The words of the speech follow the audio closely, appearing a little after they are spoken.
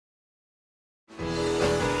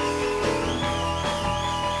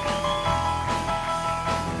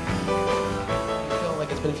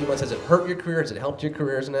in a few months. Has it hurt your career? Has it helped your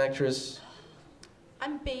career as an actress?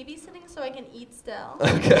 I'm babysitting so I can eat still.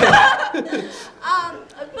 Okay. But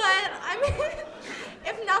I mean,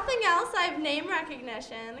 if nothing else, I have name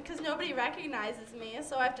recognition because nobody recognizes me,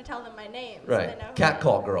 so I have to tell them my name. Right. So they know Cat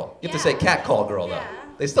call girl. You have to Yeah. say cat call girl though. Yeah.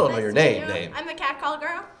 They still don't know Nice your to meet name. you. I'm the cat call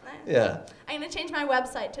girl. Yeah. I'm gonna change my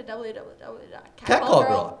website to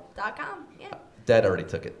www.catcallgirl.com. Dad already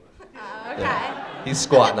took it. Okay. Yeah. He's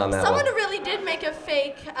squatting on that Someone one. really did make a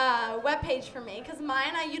fake webpage for me, because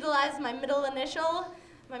mine I utilized my middle initial.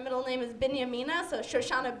 My middle name is Binyamina, so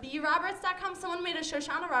ShoshanaBRoberts.com. Someone made a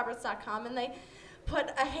ShoshanaRoberts.com, and they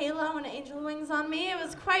put a halo and angel wings on me. It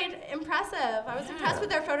was quite impressive. I was impressed with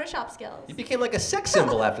their Photoshop skills. You became like a sex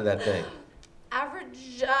symbol after that thing.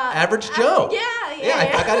 Average Joe.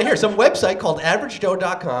 Yeah. I got it here. Some website called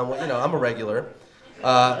AverageJoe.com. Well, you know, I'm a regular.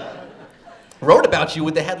 Wrote about you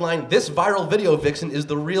with the headline, "This viral video vixen is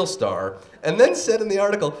the real star," and then said in the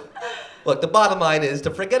article, look, the bottom line is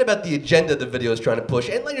to forget about the agenda the video is trying to push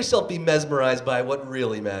and let yourself be mesmerized by what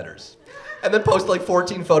really matters. And then post like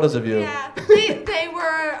 14 photos of you. Yeah, they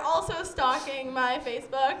were also stalking my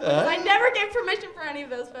Facebook because I never gave permission for any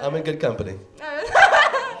of those photos. I'm in good company.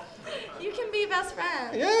 You can be best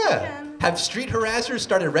friends. Yeah. Have street harassers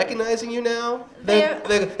started recognizing you now? They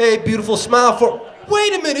go, hey, beautiful smile for.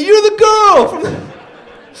 Wait a minute, you're the girl from the.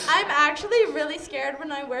 I'm actually really scared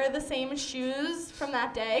when I wear the same shoes from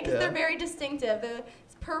that day because they're very distinctive. The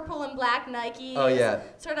purple and black Nikes. Oh yeah.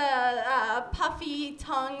 Sort of puffy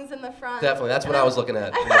tongues in the front. Definitely, that's what I was looking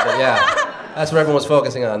at. Yeah, that's what everyone was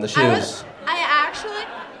focusing on, the shoes.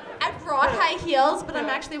 I brought high heels, but I'm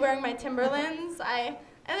actually wearing my Timberlands.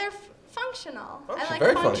 And they're functional. I like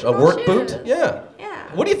very functional. A work shoes. boot? Yeah.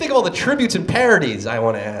 What do you think of all the tributes and parodies, I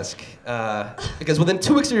want to ask? Because within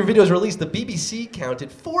 2 weeks of your videos released, the BBC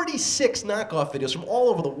counted 46 knockoff videos from all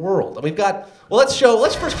over the world. And we've got, well, let's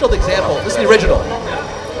first show the example. This is the original.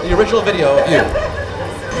 The original video of you.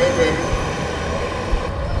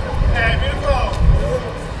 Hey, beautiful.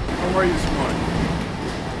 How are you this morning?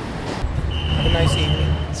 Have a nice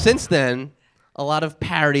evening. Since then, a lot of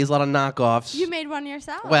parodies, a lot of knockoffs. You made one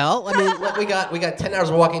yourself. Well, I mean, we got 10 hours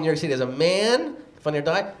of walking in New York City as a man, Funny or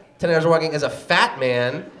Die. 10 hours of walking as a fat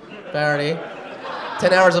man, parody.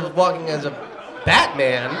 10 hours of walking as a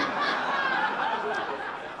Batman.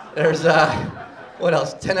 There's, what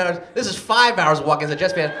else? 10 hours. This is 5 hours of walking as a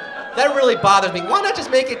Jets fan. That really bothers me. Why not just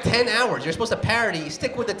make it 10 hours? You're supposed to parody.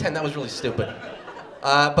 Stick with the 10. That was really stupid.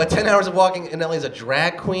 But 10 hours of walking in LA as a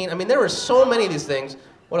drag queen. I mean, there were so many of these things.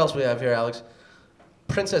 What else we have here, Alex?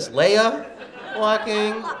 Princess Leia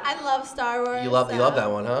walking. I love Star Wars. You love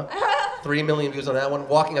that one, huh? 3 million views on that one.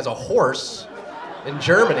 Walking as a horse in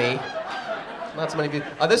Germany. Not so many views.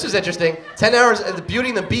 This is interesting. 10 hours of the Beauty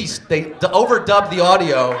and the Beast. They overdubbed the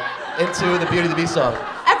audio into the Beauty and the Beast song.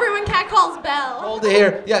 Everyone catcalls Belle. Hold it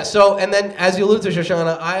here. Yeah, so, and then as you alluded to,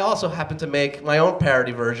 Shoshana, I also happen to make my own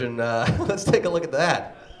parody version. Let's take a look at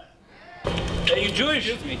that. Hey, you Jewish?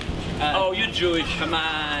 Excuse me. Oh, you're Jewish. Come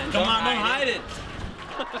on. Don't hide it.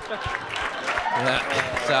 Yeah,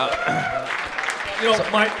 so. You know,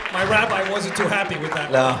 my rabbi wasn't too happy with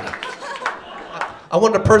that. No. I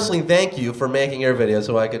wanted to personally thank you for making your video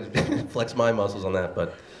so I could flex my muscles on that,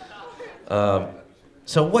 but.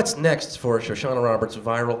 So what's next for Shoshana Roberts,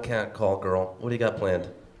 viral cat call girl? What do you got planned?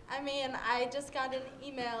 I mean, I just got an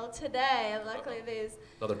email today. Luckily,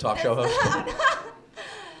 Another talk show host?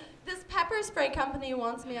 This pepper spray company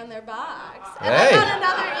wants me on their box. And Hey. I got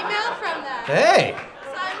another email from them. Hey!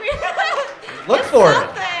 So I mean, Look for it.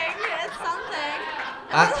 It's something.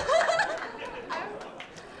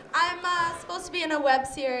 I'm supposed to be in a web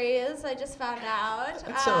series. I just found out.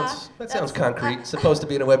 That sounds concrete. Supposed to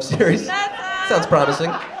be in a web series. Sounds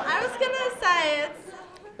promising. I was gonna say it's.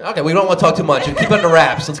 Okay, we don't want to talk too much. Keep it under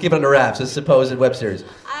wraps. Let's keep it under wraps. This supposed web series.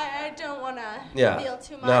 I don't want to Yeah. feel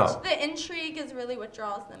too much. No. The intrigue is really what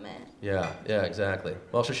draws them in. Yeah, exactly.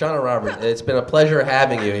 Well, Shoshana Roberts, it's been a pleasure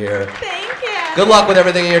having you here. Thank you. Good luck with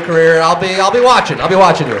everything in your career. I'll be watching. I'll be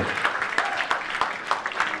watching you.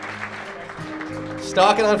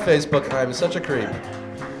 Stalking on Facebook. I'm such a creep.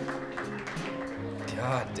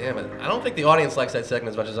 God damn it. I don't think the audience likes that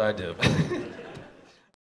segment as much as I do.